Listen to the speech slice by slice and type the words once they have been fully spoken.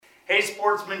Hey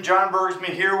sportsman, John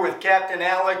Bergsman here with Captain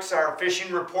Alex, our fishing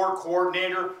report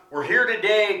coordinator. We're here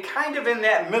today kind of in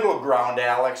that middle ground,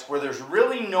 Alex, where there's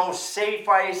really no safe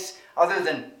ice other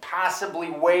than possibly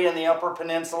way in the Upper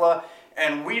Peninsula,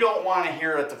 and we don't want to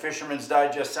hear at the Fisherman's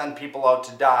Digest send people out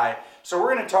to die. So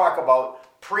we're going to talk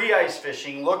about pre-ice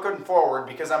fishing, looking forward,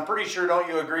 because I'm pretty sure, don't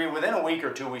you agree, within a week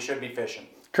or two we should be fishing.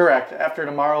 Correct. After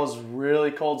tomorrow's really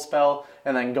cold spell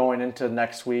and then going into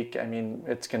next week, I mean,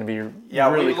 it's going to be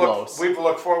really close. We've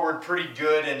looked forward pretty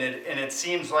good, and it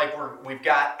seems like we've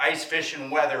got ice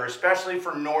fishing weather, especially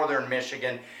for northern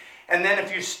Michigan. And then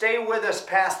if you stay with us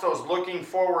past those looking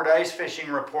forward ice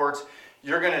fishing reports,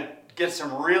 you're going to get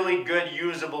some really good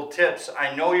usable tips.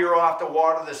 I know you're off the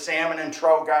water. The salmon and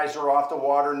trout guys are off the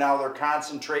water now. They're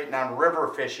concentrating on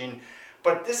river fishing.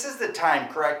 But this is the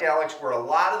time, correct, Alex, where a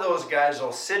lot of those guys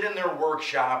will sit in their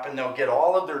workshop and they'll get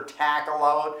all of their tackle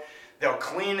out, they'll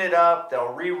clean it up,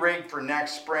 they'll re-rig for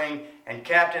next spring, and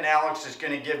Captain Alex is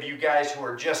going to give you guys who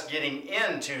are just getting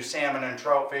into salmon and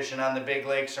trout fishing on the big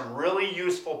lake some really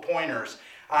useful pointers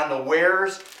on the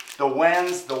wheres, the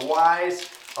whens, the whys,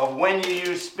 of when you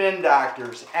use spin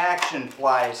doctors, action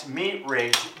flies, meat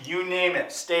rigs, you name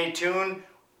it. Stay tuned.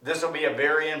 This will be a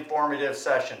very informative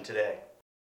session today.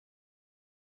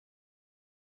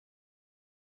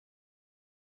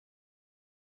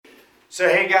 So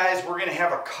hey guys, we're going to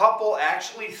have a couple,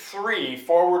 actually 3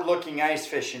 forward-looking ice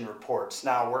fishing reports.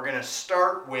 Now we're going to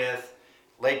start with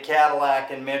Lake Cadillac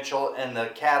and Mitchell and the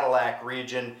Cadillac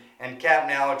region, and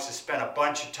Captain Alex has spent a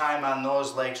bunch of time on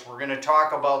those lakes. We're going to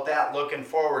talk about that looking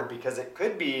forward because it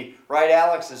could be, right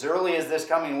Alex, as early as this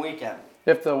coming weekend.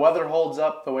 If the weather holds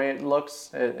up the way it looks,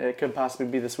 it could possibly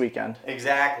be this weekend.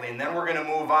 Exactly, and then we're going to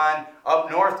move on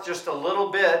up north just a little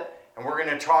bit, and we're going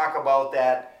to talk about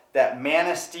that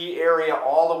Manistee area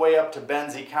all the way up to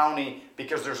Benzie County,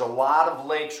 because there's a lot of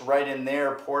lakes right in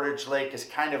there. Portage Lake is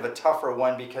kind of a tougher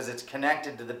one because it's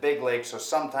connected to the big lake, so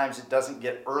sometimes it doesn't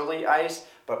get early ice,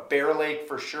 but Bear Lake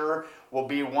for sure will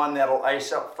be one that'll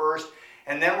ice up first.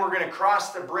 And then we're going to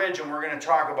cross the bridge and we're going to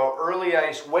talk about early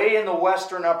ice way in the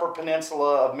western Upper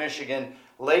Peninsula of Michigan,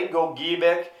 Lake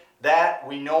Gogebic. That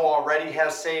we know already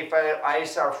has safe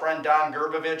ice. Our friend Don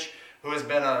Gerbovich, who has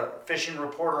been a fishing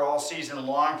reporter all season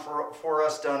long for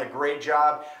us, done a great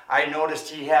job. I noticed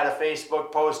he had a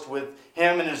Facebook post with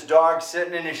him and his dog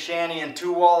sitting in his shanty and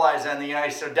 2 walleyes on the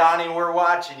ice. So Donnie, we're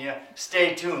watching you.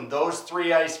 Stay tuned. Those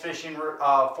 3 ice fishing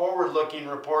forward-looking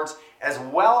reports, as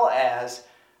well as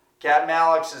Captain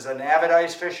Alex is an avid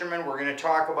ice fisherman. We're going to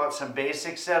talk about some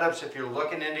basic setups if you're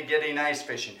looking into getting ice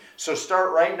fishing. So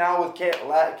start right now with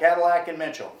Cadillac and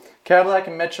Mitchell. Cadillac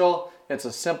and Mitchell, it's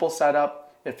a simple setup.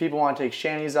 If people want to take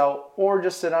shanties out or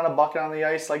just sit on a bucket on the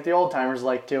ice like the old timers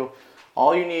like to,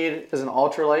 all you need is an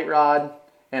ultralight rod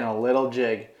and a little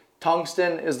jig.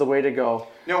 Tungsten is the way to go.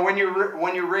 Now, when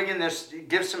you're rigging this,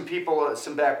 give some people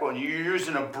some backbone. You're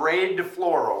using a braid to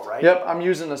fluoro, right? Yep, I'm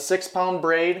using a 6-pound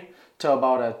braid to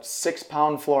about a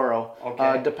 6-pound fluoro.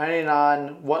 Okay. Depending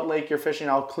on what lake you're fishing,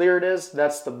 how clear it is,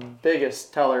 that's the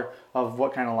biggest teller of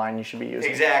what kind of line you should be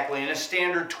using. Exactly. And a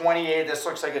standard 28, this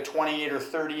looks like a 28 or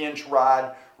 30-inch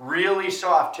rod. Really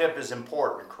soft tip is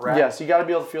important, correct? Yes, you got to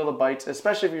be able to feel the bites,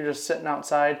 especially if you're just sitting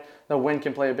outside. The wind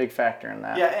can play a big factor in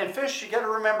that. Yeah, and fish, you got to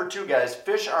remember too, guys,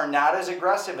 fish are not as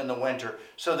aggressive in the winter.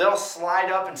 So they'll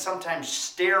slide up and sometimes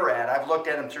stare at, I've looked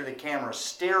at them through the camera,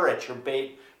 stare at your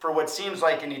bait for what seems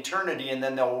like an eternity, and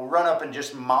then they'll run up and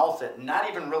just mouth it, not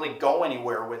even really go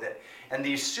anywhere with it. And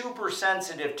these super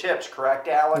sensitive tips, correct,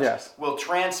 Alex? Yes. Will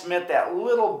transmit that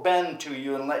little bend to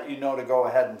you and let you know to go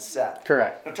ahead and set.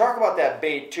 Correct. Now talk about that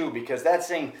bait too, because that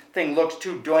thing looks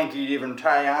too doinky to even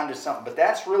tie onto something, but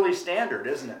that's really standard,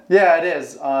 isn't it? Yeah, it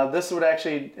is. This would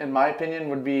actually, in my opinion,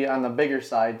 would be on the bigger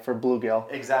side for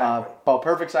bluegill. Exactly. About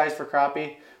perfect size for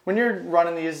crappie. When you're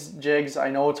running these jigs, I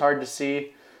know it's hard to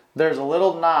see. There's a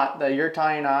little knot that you're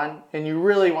tying on, and you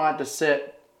really want it to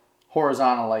sit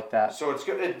horizontal like that. So it's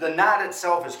good. The knot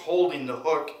itself is holding the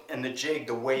hook and the jig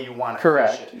the way you want to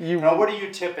Correct. fish it. Now, what are you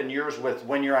tipping yours with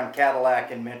when you're on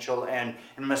Cadillac and Mitchell and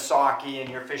Misaki and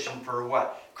you're fishing for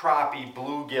what? Crappie,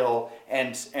 bluegill,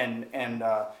 and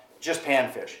just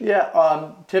panfish?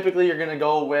 Yeah, typically you're going to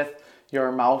go with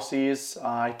your mousies.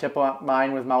 I tip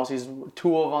mine with mousies,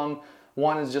 2 of them.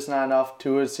 1 is just not enough.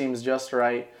 2 seems just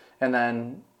right. And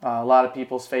then a lot of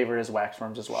people's favorite is wax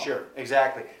worms as well. Sure,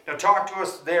 exactly. Now talk to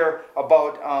us there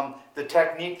about the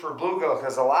technique for bluegill,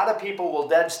 because a lot of people will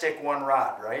dead stick 1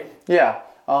 rod, right? Yeah,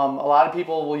 a lot of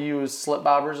people will use slip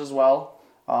bobbers as well.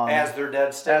 As their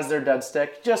dead stick? As their dead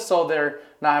stick, just so they're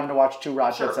not having to watch 2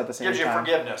 rod tips at the same time. Gives you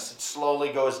forgiveness. It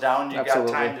slowly goes down. You've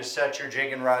Absolutely. got time to set your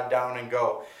jig and rod down and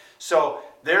go. So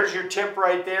there's your tip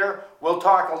right there. We'll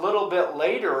talk a little bit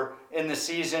later in the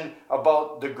season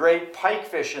about the great pike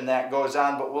fishing that goes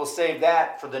on, but we'll save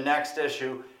that for the next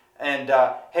issue. And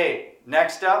hey,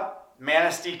 next up,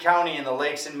 Manistee County and the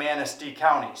lakes in Manistee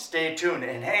County. Stay tuned.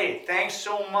 And hey, thanks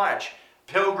so much,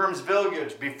 Pilgrim's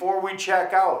Village. Before we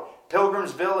check out,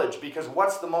 Pilgrim's Village, because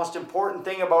what's the most important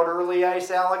thing about early ice,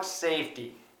 Alex?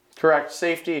 Safety. Correct.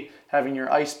 Safety, having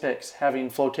your ice picks, having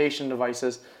flotation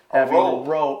devices, having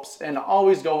ropes, and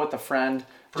always go with a friend.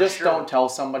 Just don't tell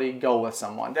somebody, go with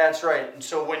someone. That's right. And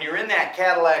so when you're in that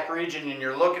Cadillac region and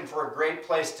you're looking for a great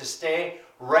place to stay,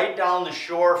 right down the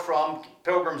shore from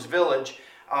Pilgrim's Village,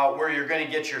 where you're going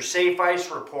to get your safe ice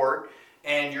report,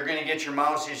 and you're going to get your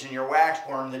mousies and your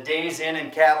waxworm. The Days Inn in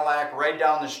Cadillac, right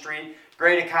down the street.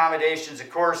 Great accommodations.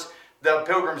 Of course, the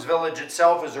Pilgrim's Village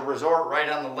itself is a resort right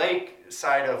on the lake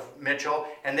side of Mitchell,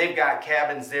 and they've got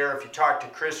cabins there. If you talk to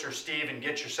Chris or Steve and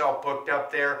get yourself booked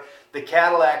up there, the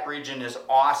Cadillac region is an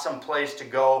awesome place to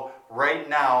go right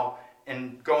now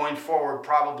and going forward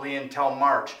probably until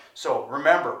March. So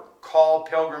remember, call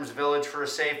Pilgrim's Village for a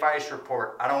safe ice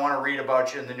report. I don't want to read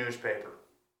about you in the newspaper.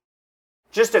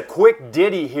 Just a quick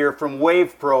ditty here from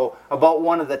Wave Pro about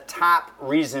one of the top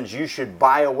reasons you should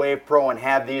buy a Wave Pro and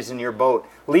have these in your boat.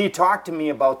 Lee, talk to me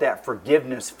about that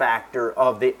forgiveness factor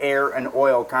of the air and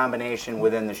oil combination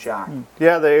within the shock.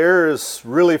 Yeah, the air is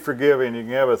really forgiving. You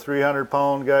can have a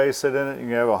 300-pound guy sit in it, you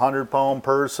can have a 100-pound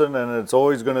person, and it's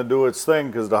always going to do its thing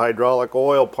because the hydraulic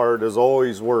oil part is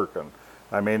always working.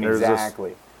 I mean, there's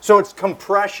exactly. So it's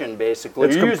compression, basically.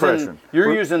 It's compression.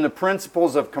 You're using the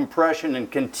principles of compression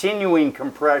and continuing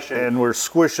compression. And we're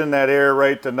squishing that air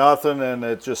right to nothing, and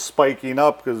it's just spiking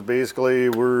up because basically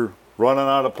we're running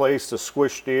out of place to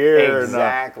squish the air.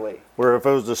 Exactly. And, where if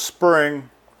it was a spring,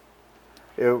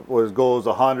 it goes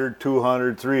 100,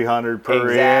 200, 300 per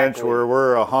inch, where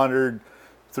we're 100,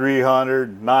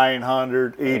 300,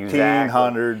 900,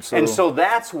 1800. Exactly. And so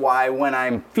that's why when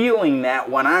I'm feeling that,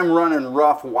 when I'm running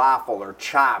rough waffle or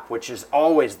chop, which is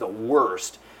always the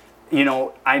worst, you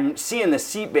know, I'm seeing the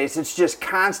seat base, it's just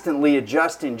constantly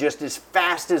adjusting. Just as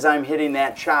fast as I'm hitting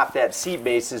that chop, that seat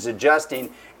base is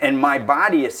adjusting, and my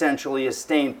body essentially is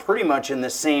staying pretty much in the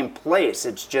same place.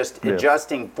 It's just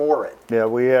adjusting for it. Yeah,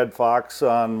 we had Fox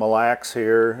on Mille Lacs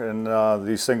here, and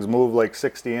these things move like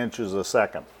 60 inches a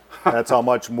second. That's how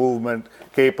much movement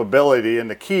capability, and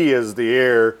the key is the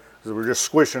air, because we're just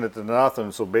squishing it to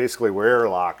nothing, so basically we're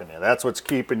airlocking you. That's what's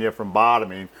keeping you from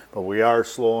bottoming, but we are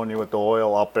slowing you with the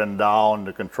oil up and down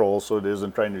to control so it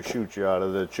isn't trying to shoot you out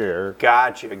of the chair.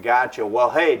 Gotcha.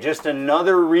 Well, hey, just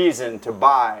another reason to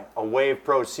buy a Wave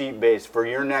Pro seat base for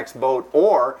your next boat,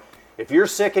 or if you're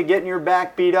sick of getting your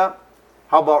back beat up,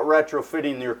 how about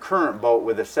retrofitting your current boat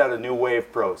with a set of new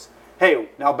Wave Pros? Hey,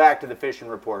 now back to the fishing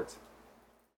reports.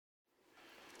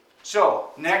 So,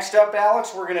 next up,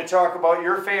 Alex, we're going to talk about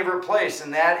your favorite place,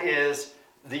 and that is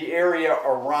the area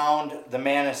around the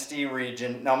Manistee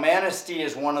region. Now, Manistee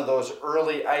is one of those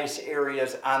early ice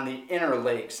areas on the inner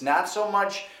lakes. Not so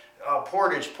much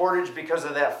Portage. Portage, because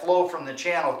of that flow from the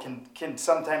channel, can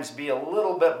sometimes be a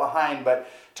little bit behind, but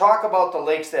talk about the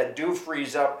lakes that do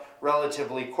freeze up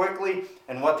relatively quickly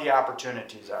and what the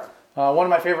opportunities are. One of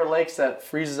my favorite lakes that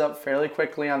freezes up fairly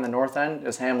quickly on the north end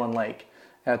is Hamlin Lake.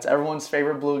 That's everyone's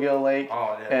favorite bluegill lake,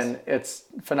 and it's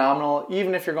phenomenal.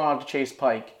 Even if you're going out to chase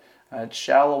pike, it's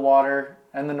shallow water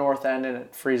and the north end, and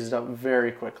it freezes up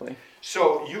very quickly.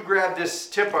 So you grabbed this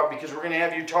tip up because we're going to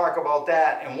have you talk about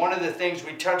that. And one of the things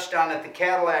we touched on at the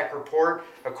Cadillac report,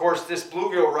 of course, this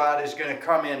bluegill rod is going to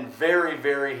come in very,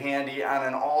 very handy on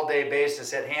an all-day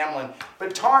basis at Hamlin.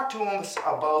 But talk to us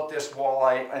about this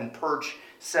walleye and perch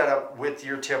setup with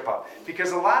your tip up,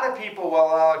 because a lot of people,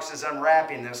 while Alex is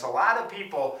unwrapping this, a lot of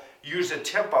people use a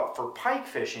tip up for pike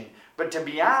fishing, but to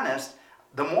be honest,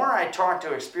 the more I talk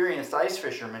to experienced ice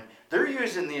fishermen, they're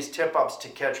using these tip ups to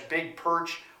catch big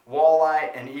perch, walleye,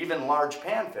 and even large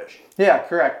panfish. Yeah,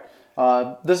 correct.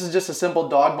 This is just a simple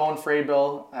dog bone frayed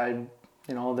bill.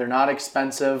 They're not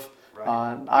expensive.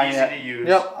 Right. Easy to use.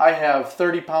 Yep, I have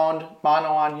 30-pound mono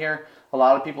on here. A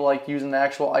lot of people like using the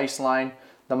actual ice line.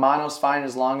 The mono's fine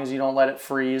as long as you don't let it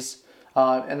freeze.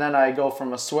 And then I go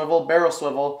from a barrel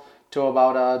swivel, to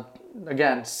about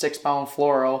again, 6-pound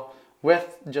fluoro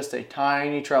with just a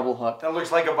tiny treble hook. That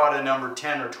looks like about a number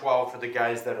 10 or 12 for the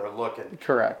guys that are looking.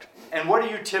 Correct. And what are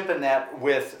you tipping that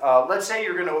with? Let's say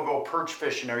you're going to go perch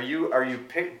fishing. Are you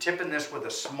tipping this with a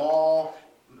small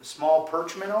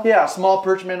perch minnow? Yeah, small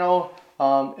perch minnow.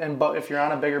 But if you're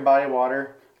on a bigger body of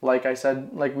water, like I said,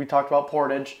 like we talked about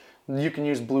Portage, You can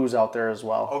use blues out there as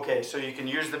well. Okay, so you can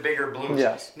use the bigger blues.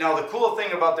 Yes. Now the cool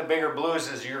thing about the bigger blues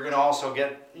is you're going to also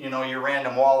get, your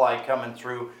random walleye coming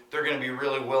through. They're going to be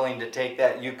really willing to take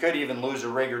that. You could even lose a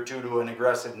rig or two to an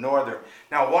aggressive northern.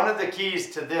 Now one of the keys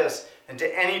to this and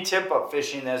to any tip-up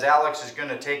fishing, as Alex is going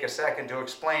to take a second to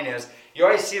explain, is you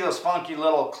always see those funky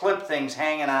little clip things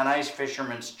hanging on ice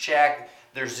fishermen's check,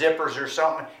 their zippers or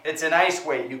something. It's an ice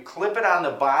weight. You clip it on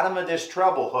the bottom of this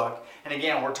treble hook, and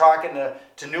again, we're talking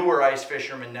to newer ice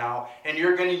fishermen now, and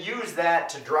you're going to use that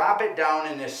to drop it down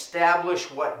and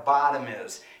establish what bottom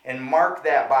is and mark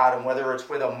that bottom, whether it's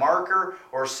with a marker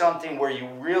or something where you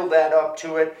reel that up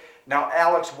to it. Now,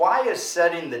 Alex, why is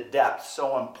setting the depth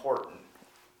so important?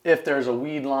 If there's a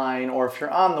weed line or if you're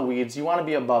on the weeds, you want to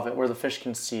be above it where the fish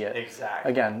can see it.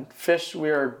 Exactly. Again, fish, we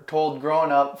are told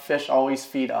growing up, fish always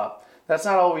feed up. That's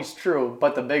not always true,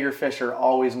 but the bigger fish are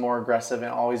always more aggressive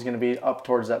and always going to be up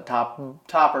towards that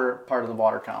topper part of the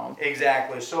water column.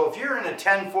 Exactly. So if you're in a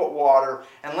 10-foot water,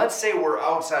 and let's say we're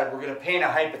outside, we're going to paint a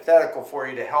hypothetical for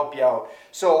you to help you out.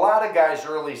 So a lot of guys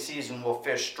early season will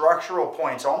fish structural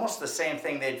points, almost the same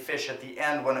thing they'd fish at the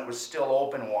end when it was still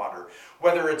open water.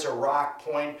 Whether it's a rock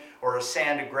point or a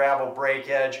sand to gravel break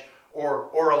edge,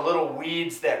 or a little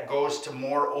weeds that goes to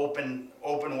more open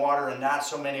water and not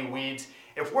so many weeds.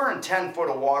 If we're in 10 foot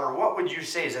of water, what would you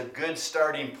say is a good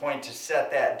starting point to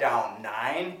set that down?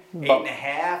 9?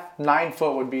 8.5? 9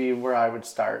 foot would be where I would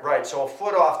start. Right, so a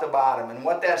foot off the bottom. And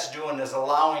what that's doing is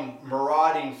allowing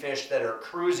marauding fish that are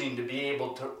cruising to be able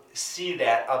to see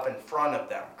that up in front of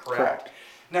them, correct?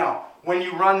 Now, when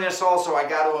you run this also, I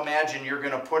got to imagine you're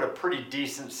going to put a pretty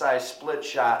decent sized split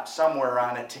shot somewhere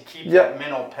on it to keep that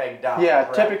minnow pegged down. Yeah,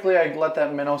 correct? Typically I let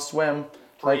that minnow swim.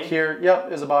 Like here,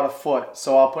 is about a foot.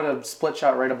 So I'll put a split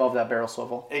shot right above that barrel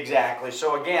swivel. Exactly.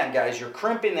 So again, guys, you're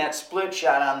crimping that split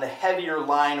shot on the heavier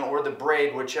line or the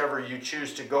braid, whichever you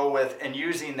choose to go with, and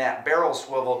using that barrel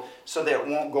swivel so that it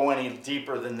won't go any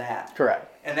deeper than that.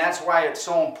 Correct. And that's why it's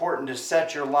so important to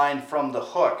set your line from the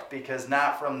hook, because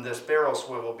not from this barrel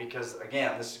swivel, because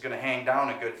again, this is going to hang down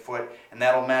a good foot and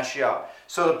that'll mess you up.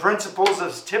 So the principles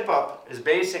of tip up is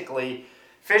basically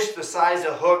fish the size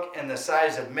of hook and the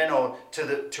size of minnow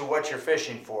to what you're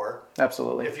fishing for.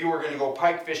 Absolutely. If you were going to go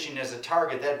pike fishing as a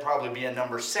target, that'd probably be a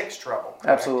number 6 treble. Correct?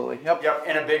 Absolutely. Yep. Yep,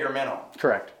 and a bigger minnow.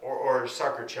 Correct. Or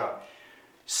sucker chub.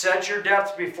 Set your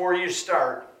depth before you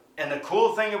start. And the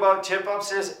cool thing about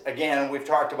tip-ups is, again, we've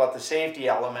talked about the safety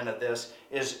element of this,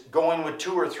 is going with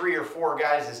 2 or 3 or 4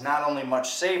 guys is not only much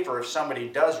safer if somebody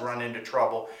does run into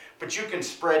trouble, but you can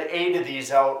spread 8 of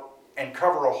these out and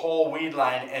cover a whole weed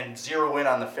line and zero in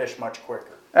on the fish much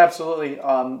quicker. Absolutely.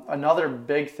 Another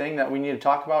big thing that we need to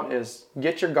talk about is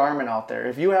get your Garmin out there.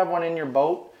 If you have one in your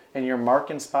boat and you're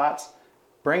marking spots,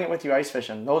 bring it with you ice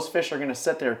fishing. Those fish are going to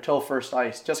sit there till first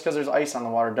ice. Just because there's ice on the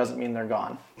water doesn't mean they're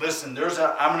gone. Listen,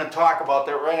 I'm going to talk about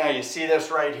that right now. You see this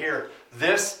right here.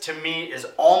 This, to me, is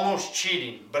almost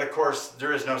cheating. But, of course,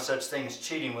 there is no such thing as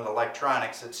cheating with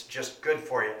electronics. It's just good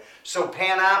for you. So,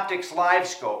 Panoptix Live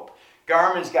Scope.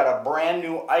 Garmin's got a brand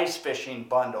new ice fishing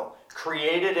bundle.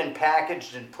 Created and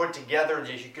packaged and put together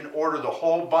that you can order the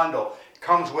whole bundle. It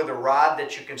comes with a rod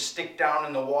that you can stick down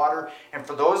in the water. And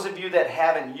for those of you that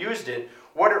haven't used it,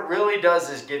 what it really does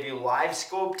is give you live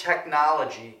scope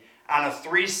technology on a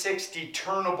 360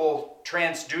 turnable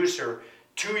transducer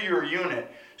to your unit,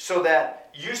 so that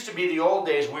used to be the old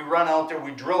days, we run out there,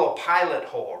 we drill a pilot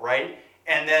hole, right?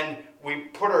 And then we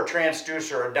put our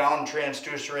transducer, a down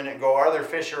transducer in it, and go, are there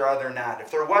fish or are there not?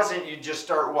 If there wasn't, you just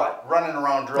start what? Running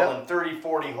around drilling 30,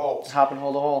 40 holes. Hop and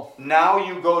hold a hole. Now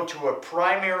you go to a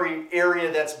primary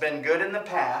area that's been good in the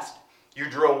past. You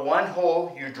drill 1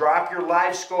 hole, you drop your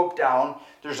live scope down.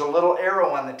 There's a little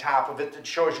arrow on the top of it that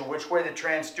shows you which way the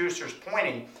transducer is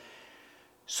pointing.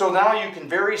 So now you can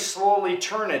very slowly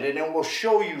turn it and it will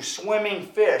show you swimming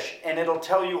fish and it'll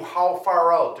tell you how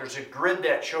far out. There's a grid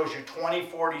that shows you 20,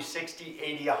 40, 60,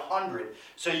 80, 100.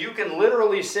 So you can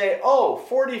literally say, oh,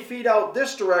 40 feet out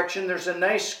this direction, there's a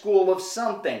nice school of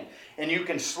something. And you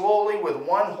can slowly, with 1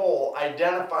 hole,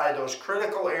 identify those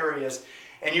critical areas,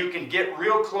 and you can get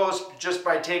real close just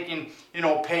by taking,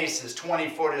 paces. 20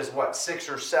 foot is what, 6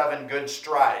 or 7 good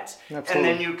strides. Absolutely. And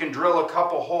then you can drill a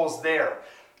couple holes there.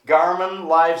 Garmin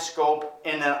Live Scope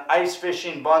in an ice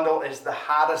fishing bundle is the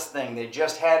hottest thing. They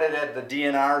just had it at the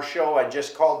DNR show. I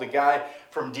just called the guy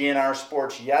from DNR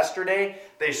Sports yesterday.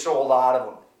 They sold out of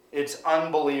them. It's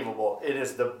unbelievable. It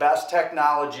is the best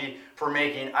technology for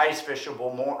making ice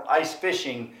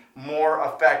fishing more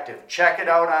effective. Check it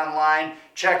out online.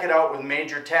 Check it out with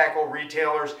major tackle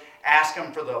retailers. Ask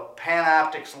them for the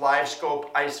Panoptix Live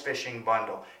Scope ice fishing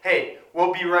bundle. Hey,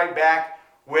 we'll be right back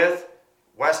with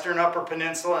Western Upper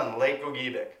Peninsula and Lake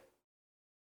Gogebic.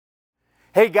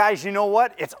 Hey guys, you know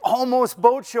what? It's almost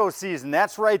boat show season.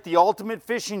 That's right, the Ultimate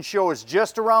Fishing Show is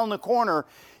just around the corner.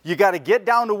 You got to get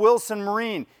down to Wilson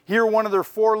Marine. Here, one of their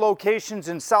 4 locations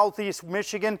in southeast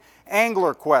Michigan,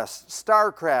 Angler Quest,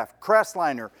 Starcraft,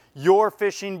 Crestliner, your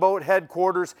fishing boat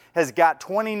headquarters, has got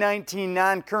 2019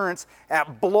 non-currents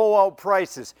at blowout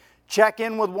prices. Check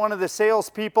in with one of the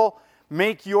salespeople,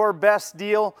 make your best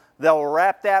deal. They'll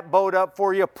wrap that boat up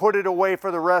for you, put it away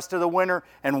for the rest of the winter,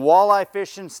 and walleye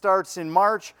fishing starts in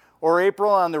March or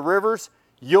April on the rivers.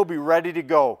 You'll be ready to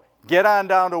go. Get on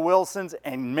down to Wilson's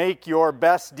and make your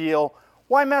best deal.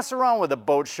 Why mess around with the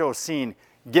boat show scene?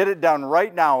 Get it done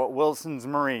right now at Wilson's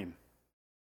Marine.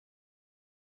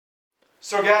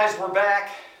 So guys, we're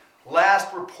back.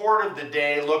 Last report of the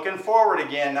day. Looking forward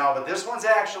again now, but this one's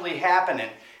actually happening.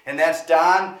 And that's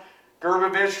Don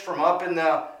Gerbevich from up in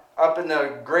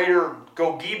the greater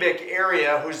Gogebic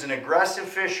area, who's an aggressive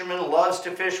fisherman, loves to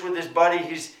fish with his buddy.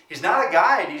 He's not a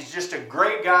guide, he's just a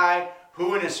great guy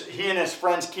who he and his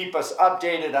friends keep us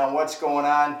updated on what's going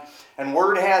on. And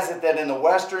word has it that in the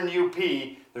western UP,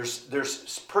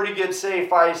 there's pretty good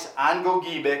safe ice on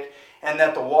Gogebic, and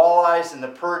that the walleyes and the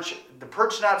perch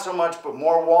not so much, but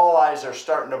more walleyes are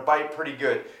starting to bite pretty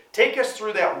good. Take us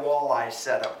through that walleye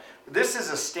setup. This is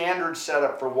a standard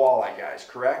setup for walleye, guys,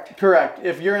 correct? Correct.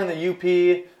 If you're in the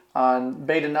UP on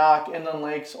Bay de Noc, Inland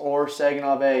Lakes, or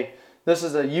Saginaw Bay, this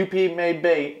is a UP-made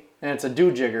bait, and it's a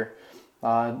dew jigger.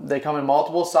 They come in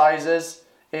multiple sizes,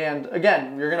 and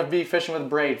again, you're going to be fishing with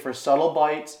braid for subtle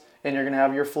bites, and you're going to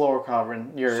have your floor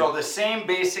covering. So the same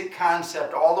basic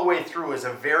concept all the way through is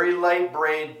a very light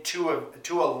braid to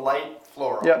a light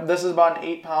fluoro. Yep, this is about an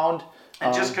 8-pound.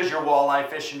 And just because you're walleye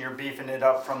fishing, you're beefing it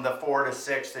up from the 4 to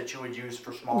 6 that you would use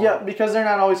for smaller. Yeah, because they're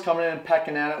not always coming in and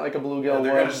pecking at it like a bluegill would.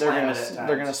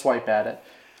 They're going to swipe at it.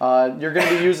 You're going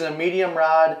to be using a medium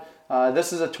rod.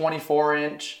 This is a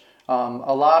 24-inch.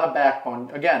 A lot of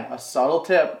backbone. Again, a subtle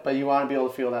tip, but you want to be able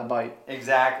to feel that bite.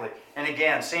 Exactly. And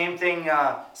again, same thing,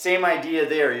 same idea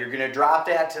there. You're going to drop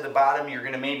that to the bottom. You're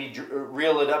going to maybe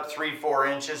reel it up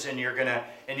 3-4 inches, and you're going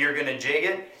to jig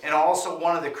it. And also,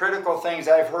 one of the critical things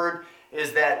I've heard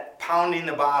is that pounding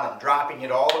the bottom, dropping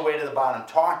it all the way to the bottom.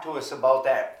 Talk to us about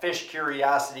that fish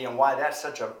curiosity and why that's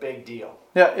such a big deal.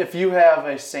 Yeah, if you have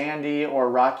a sandy or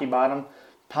rocky bottom,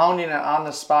 pounding it on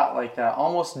the spot like that,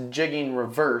 almost jigging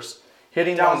reverse,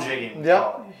 hitting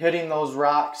those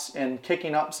rocks and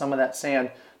kicking up some of that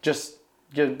sand, just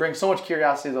brings so much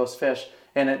curiosity to those fish.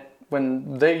 And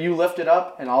you lift it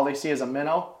up and all they see is a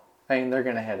minnow, and they're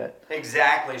gonna hit it.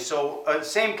 Exactly. So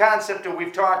same concept that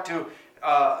we've talked to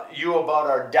you about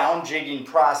our down jigging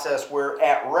process, where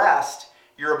at rest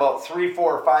you're about 3,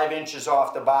 4, or 5 inches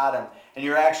off the bottom, and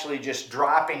you're actually just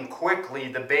dropping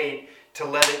quickly the bait to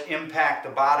let it impact the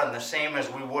bottom, the same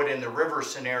as we would in the river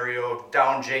scenario of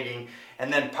down jigging,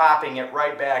 and then popping it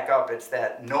right back up. It's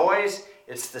that noise,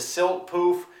 it's the silt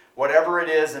poof, whatever it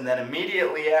is, and then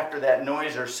immediately after that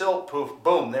noise or silt poof,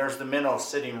 boom, there's the minnow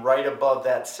sitting right above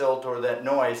that silt or that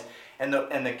noise. And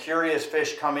the curious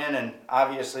fish come in, and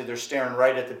obviously they're staring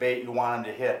right at the bait you want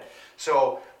them to hit.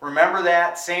 So remember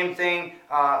that. Same thing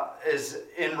is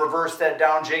in reverse, that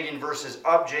down jigging versus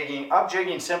up jigging. Up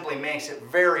jigging simply makes it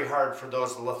very hard for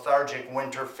those lethargic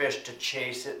winter fish to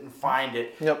chase it and find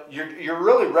it. Yep. You're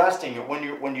really resting it.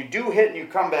 When you do hit and you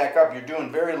come back up, you're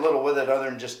doing very little with it other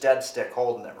than just dead stick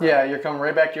holding it. Right? Yeah, you're coming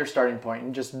right back to your starting point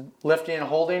and just lifting and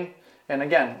holding. And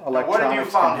again, electronics. What have you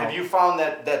found? Have you found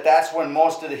that that's when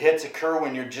most of the hits occur,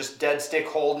 when you're just dead stick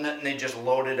holding it and they just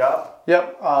load it up?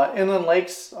 Yep. Inland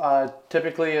lakes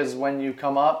typically is when you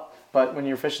come up, but when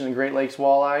you're fishing the Great Lakes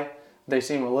walleye, they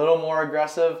seem a little more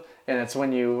aggressive, and it's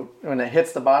when it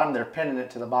hits the bottom, they're pinning it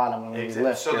to the bottom. And when you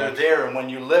lift, so they're there, and when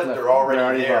you lift, they're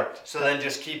already there. Hooked. So then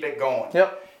just keep it going.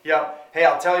 Yep. Hey,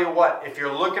 I'll tell you what, if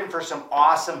you're looking for some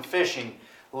awesome fishing,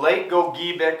 Lake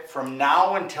Gogebic from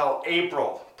now until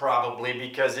April, probably,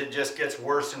 because it just gets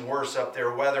worse and worse up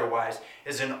there weather-wise,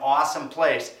 is an awesome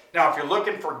place. Now, if you're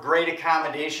looking for great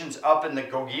accommodations up in the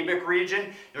Gogebic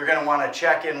region, you're going to want to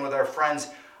check in with our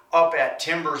friends up at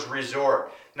Timbers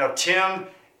Resort. Now, Tim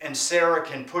and Sarah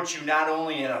can put you not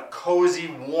only in a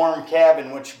cozy, warm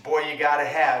cabin, which, boy, you got to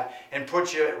have, and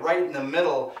put you right in the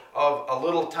middle of a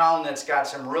little town that's got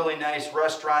some really nice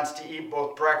restaurants to eat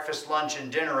both breakfast, lunch,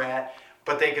 and dinner at.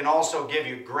 But they can also give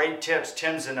you great tips.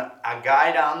 Tim's a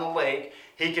guide on the lake.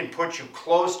 He can put you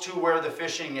close to where the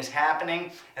fishing is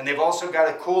happening. And they've also got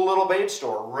a cool little bait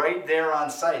store right there on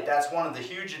site. That's one of the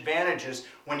huge advantages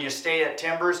when you stay at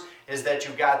Timbers, is that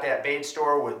you've got that bait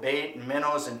store with bait and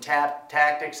minnows and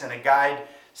tactics and a guide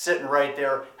sitting right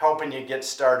there helping you get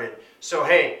started. So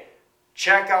hey,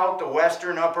 Check out the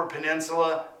Western Upper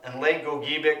Peninsula and Lake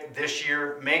Gogebic this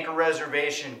year. Make a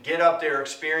reservation, get up there,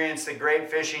 experience the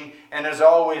great fishing, and as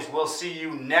always, we'll see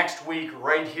you next week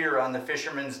right here on the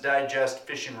Fisherman's Digest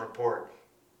Fishing Report.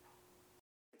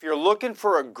 If you're looking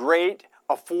for a great,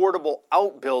 affordable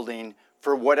outbuilding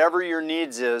for whatever your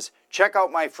needs is, check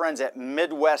out my friends at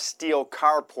Midwest Steel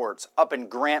Carports up in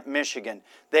Grant, Michigan.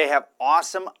 They have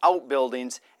awesome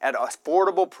outbuildings at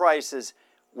affordable prices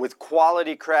with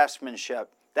quality craftsmanship.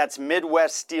 That's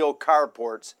Midwest Steel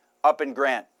Carports up in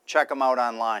Grant. Check them out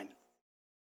online.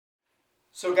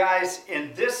 So guys,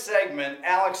 in this segment,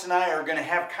 Alex and I are going to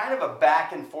have kind of a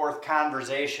back and forth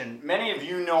conversation. Many of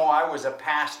you know I was a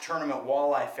past tournament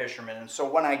walleye fisherman, and so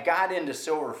when I got into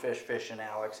silverfish fishing,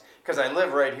 Alex, because I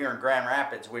live right here in Grand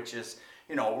Rapids, which is,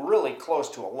 you know, really close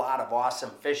to a lot of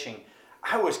awesome fishing,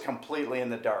 I was completely in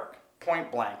the dark,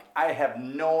 point blank. I have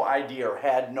no idea or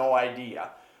had no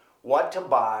idea what to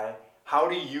buy, how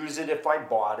to use it if I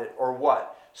bought it, or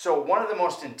what. So one of the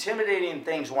most intimidating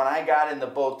things when I got in the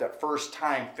boat that first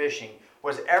time fishing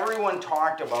was everyone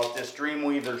talked about this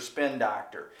Dreamweaver Spin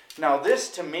Doctor. Now this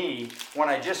to me, when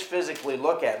I just physically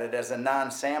look at it as a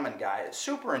non-salmon guy, it's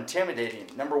super intimidating.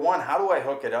 Number one, how do I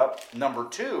hook it up? Number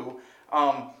two,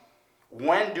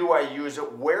 when do I use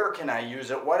it? Where can I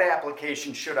use it? What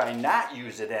application should I not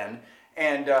use it in?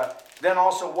 And then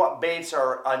also what baits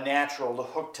are natural to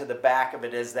hook to the back of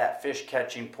it as that fish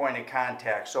catching point of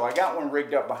contact. So I got one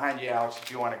rigged up behind you, Alex, if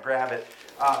you want to grab it.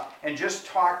 And just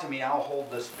talk to me. I'll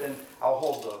hold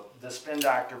the Spin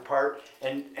Doctor part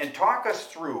and talk us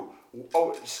through,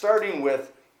 starting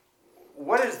with,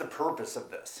 what is the purpose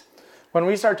of this? When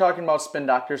we start talking about Spin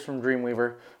Doctors from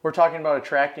Dreamweaver, we're talking about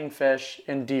attracting fish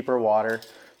in deeper water.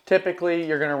 Typically,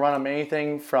 you're going to run them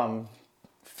anything from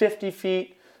 50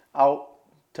 feet out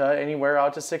to anywhere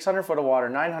out to 600 foot of water,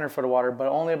 900 foot of water, but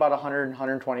only about 100,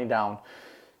 120 down.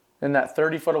 In that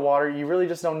 30 foot of water, you really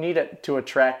just don't need it to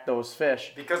attract those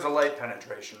fish. Because of light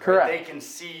penetration, right? Correct. They can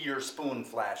see your spoon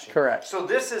flashing. Correct. So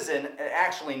this is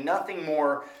actually nothing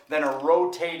more than a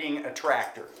rotating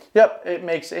attractor. Yep, it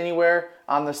makes anywhere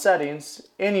on the settings,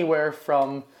 anywhere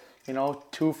from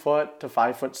 2 foot to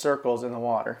 5 foot circles in the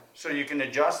water. So you can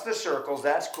adjust the circles,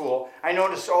 that's cool. I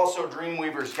noticed also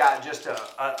Dreamweaver's got just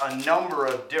a number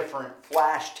of different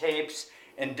flash tapes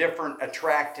and different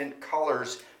attractant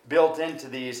colors built into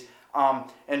these.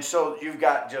 And so you've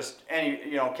got just any,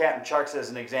 Captain Chuck's as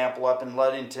an example up in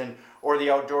Ludington, or the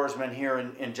Outdoorsman here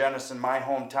in Jenison, my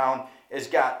hometown, has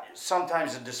got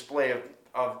sometimes a display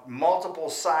of multiple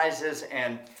sizes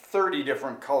and 30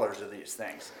 different colors of these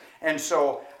things. And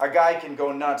so a guy can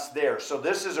go nuts there. So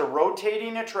this is a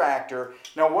rotating attractor.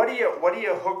 Now what do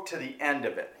you hook to the end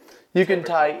of it? You can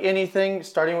tie anything,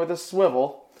 starting with a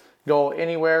swivel, go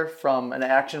anywhere from an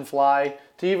action fly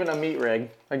to even a meat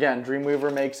rig. Again,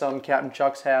 Dreamweaver makes them, Captain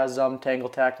Chuck's has them, Tangle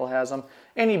Tackle has them.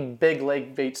 Any big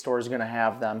lake bait store is going to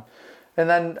have them. And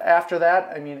then after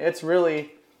that, it's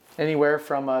really anywhere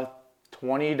from a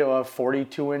 20 to a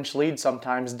 42-inch lead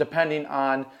sometimes, depending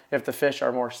on if the fish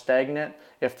are more stagnant,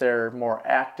 if they're more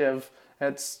active.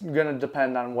 It's going to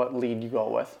depend on what lead you go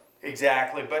with.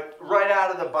 Exactly, but right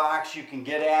out of the box you can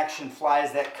get action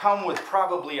flies that come with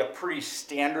probably a pretty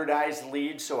standardized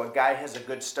lead, so a guy has a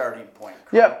good starting point.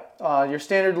 Correct? Yep, your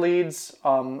standard leads,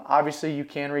 obviously you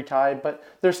can retie, but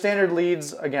their standard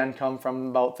leads, again, come from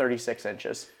about 36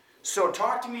 inches. So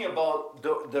talk to me about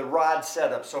the rod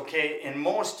setups, okay? In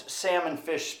most salmon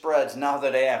fish spreads, now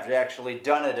that I have actually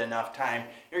done it enough time,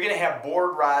 you're going to have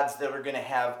board rods that are going to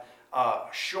have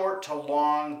short to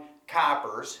long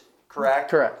coppers,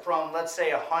 correct? Correct. From, let's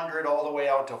say, 100 all the way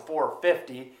out to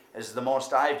 450 is the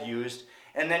most I've used.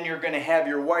 And then you're going to have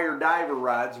your wire diver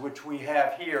rods, which we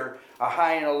have here, a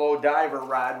high and a low diver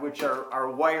rod, which are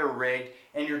wire rigged,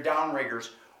 and your downriggers.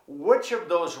 Which of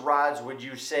those rods would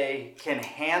you say can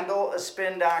handle a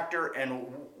Spin Doctor,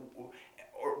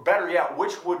 or better yet,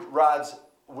 which rods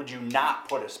would you not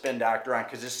put a Spin Doctor on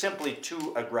because it's simply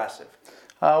too aggressive?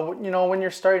 When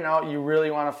you're starting out, you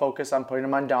really want to focus on putting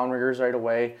them on downriggers right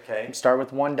away. Okay. Start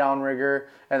with one downrigger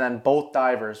and then both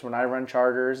divers. When I run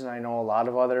charters, and I know a lot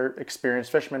of other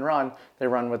experienced fishermen they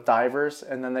run with divers,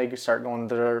 and then they start going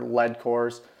to their lead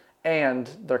cores and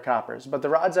their coppers. But the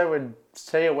rods I would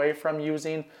stay away from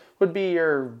using would be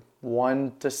your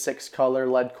 1 to 6 color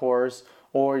lead cores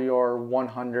or your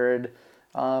 100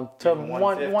 To Even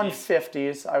 150s?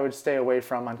 150s, I would stay away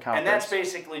from on coppers. And that's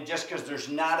basically just because there's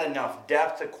not enough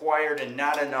depth acquired and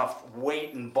not enough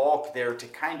weight and bulk there to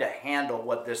kind of handle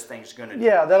what this thing's going to do.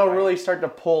 Yeah, that'll right? really start to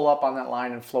pull up on that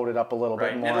line and float it up a little Right,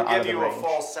 bit and more it'll out give of the you range. a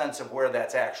false sense of where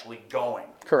that's actually going.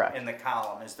 Correct. In the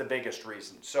column is the biggest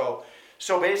reason. So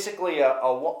basically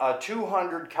a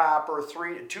 200 copper,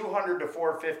 200 to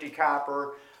 450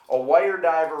 copper, a wire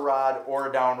diver rod or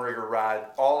a downrigger rod,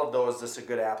 all of those, this is a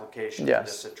good application for Yes.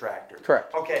 this attractor.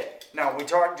 Correct. Okay, now we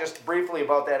talked just briefly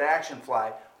about that action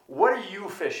fly. What are you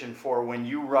fishing for when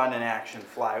you run an action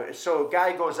fly? So a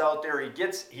guy goes out there,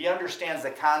 he understands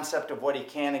the concept of what he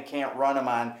can and can't run them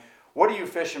on. What are you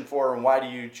fishing for and why do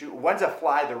you choose? When's a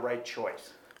fly the right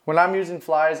choice? When I'm using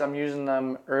flies, I'm using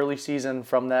them early season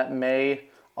from that May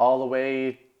all the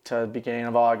way to beginning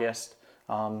of August.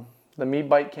 The meat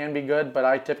bite can be good, but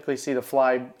I typically see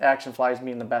the action flies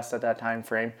being the best at that time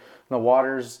frame. The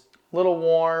water's a little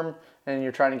warm, and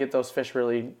you're trying to get those fish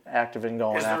really active and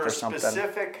going after something.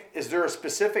 Is there a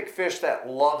specific fish that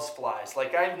loves flies?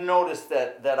 Like I've noticed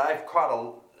that I've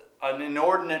caught an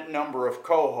inordinate number of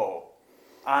coho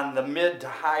on the mid to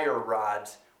higher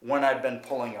rods when I've been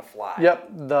pulling a fly. Yep,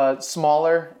 the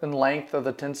smaller in length of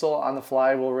the tinsel on the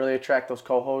fly will really attract those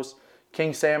cohos.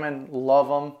 King salmon, love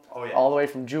them, Oh, yeah. all the way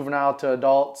from juvenile to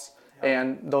adults,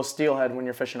 and those steelhead when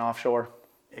you're fishing offshore.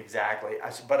 Exactly.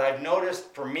 But I've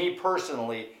noticed, for me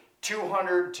personally,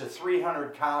 200 to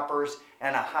 300 coppers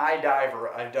and a high diver,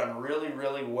 I've done really,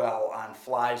 really well on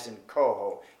flies and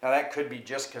coho. Now that could be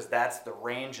just because that's the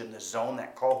range and the zone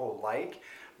that coho like.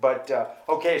 But,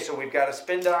 okay, so we've got a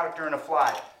spin doctor and a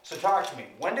fly. So talk to me.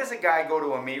 When does a guy go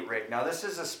to a meat rig? Now this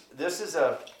is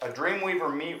a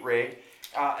Dreamweaver meat rig.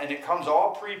 And it comes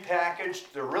all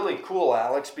pre-packaged. They're really cool,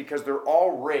 Alex, because they're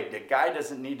all rigged. A guy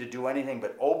doesn't need to do anything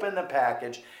but open the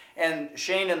package. And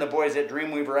Shane and the boys at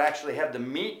Dreamweaver actually have the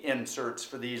meat inserts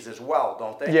for these as well,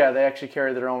 don't they? Yeah, they actually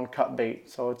carry their own cut bait,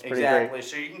 so it's pretty Exactly. great.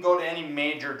 So you can go to any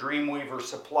major Dreamweaver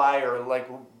supplier, like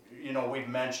we've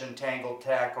mentioned Tangled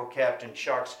Tackle, Captain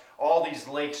Chuck's, all these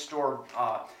lake store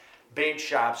bait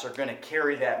shops are going to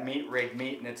carry that meat rig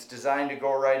meat, and it's designed to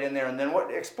go right in there. And then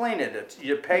explain it.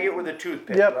 You peg it with a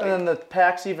toothpick. Yep, right? and then the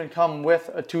packs even come with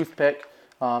a toothpick.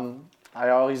 I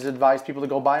always advise people to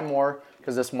go buy more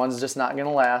because this one's just not going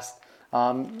to last.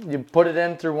 You put it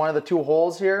in through one of the two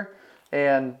holes here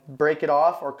and break it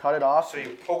off or cut it off. So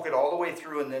you poke it all the way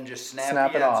through and then just snap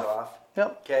Snap the it ends off. off.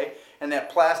 Yep. Okay, and that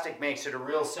plastic makes it a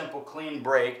real simple, clean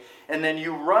break. And then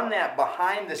you run that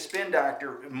behind the spin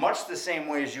doctor much the same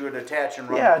way as you would attach and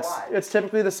run Yeah, the fly. it's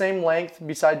typically the same length.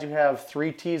 Besides, you have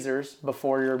 3 teasers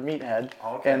before your meat head,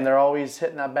 Okay. and they're always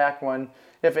hitting that back one.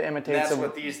 If it And imitates that's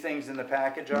what these things in the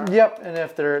package are? Yep, and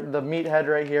if the meat head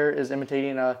right here is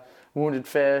imitating a wounded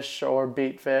fish or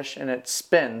bait fish, and it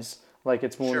spins like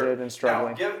it's wounded and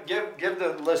struggling. Now, give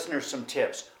the listeners some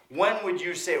tips. When would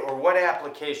you say, or what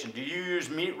application? Do you use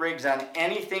meat rigs on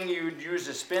anything you would use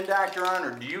a spin doctor on,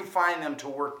 or do you find them to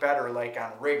work better like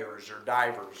on riggers or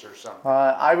divers or something?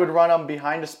 I would run them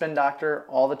behind a spin doctor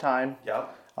all the time.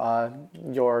 Yep.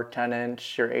 Your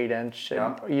 10-inch, your 8-inch,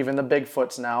 Yeah. and even the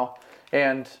Bigfoots now.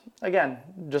 And again,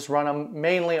 just run them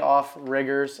mainly off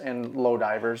riggers and low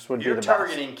divers would You're be the best.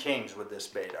 targeting kings with this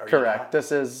bait, are you Correct.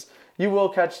 not? You will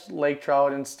catch lake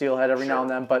trout and steelhead every now Sure. and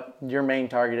then, but your main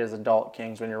target is adult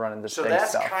kings when you're running this So big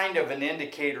that's stuff. kind of an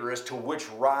indicator as to which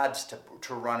rods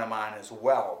to run them on as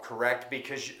well, correct?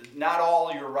 Because not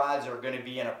all your rods are going to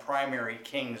be in a primary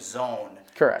king zone.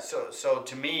 Correct. So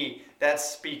to me, that's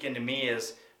speaking to me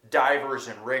as divers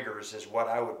and riggers is what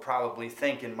I would probably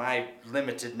think in my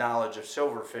limited knowledge of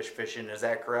silverfish fishing. Is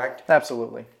that correct?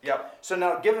 Absolutely. Yep. So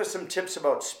now give us some tips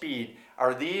about speed.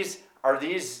 Are these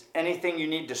anything you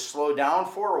need to slow down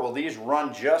for, or will these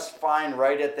run just fine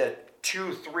right at the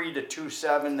 2.3 to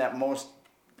 2.7 that most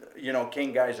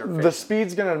king guys are fishing? The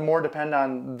speed's going to more depend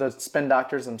on the spin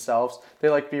doctors themselves. They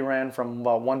like to be ran from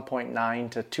about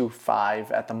 1.9 to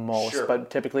 2.5 at the most, Sure.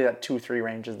 but typically that 2.3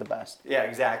 range is the best. Yeah,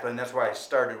 exactly, and that's why I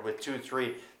started with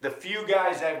 2.3. The few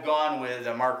guys I've gone with,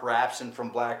 Mark Rapson from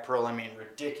Black Pearl, I mean,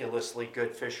 ridiculously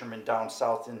good fishermen down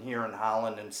south and here in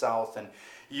Holland and south, and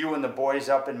you and the boys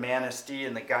up in Manistee,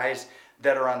 and the guys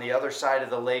that are on the other side of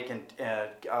the lake, and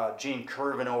Gene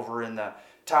Curvin over in the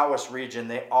Tawas region,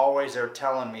 they always are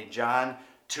telling me, John,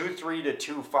 2.3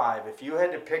 to 2.5. If you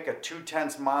had to pick a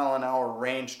 0.2 mile an hour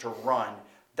range to run,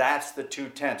 that's the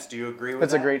 2.10. Do you agree with that?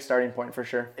 That's a great starting point for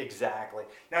sure. Exactly.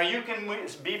 Now you can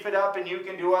beef it up and you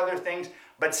can do other things,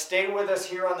 but stay with us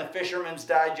here on the Fisherman's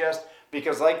Digest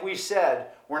because like we said,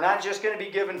 we're not just going to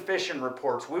be giving fishing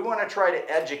reports. We want to try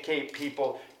to educate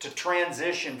people to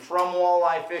transition from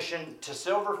walleye fishing to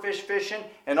silverfish fishing,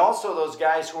 and also those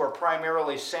guys who are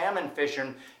primarily salmon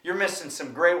fishing. You're missing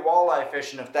some great walleye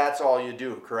fishing if that's all you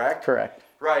do, correct? Correct.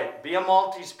 Right. Be a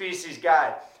multi-species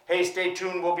guy. Hey, stay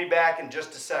tuned. We'll be back in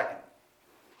just a second.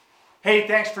 Hey,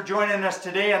 thanks for joining us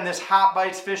today on this Hot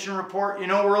Bites Fishing Report. You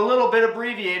know, we're a little bit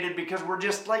abbreviated because we're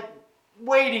just like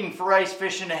waiting for ice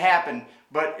fishing to happen,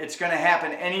 but it's going to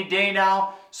happen any day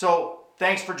now. So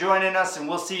thanks for joining us, and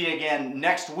we'll see you again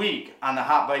next week on the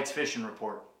Hot Bites Fishing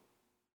Report.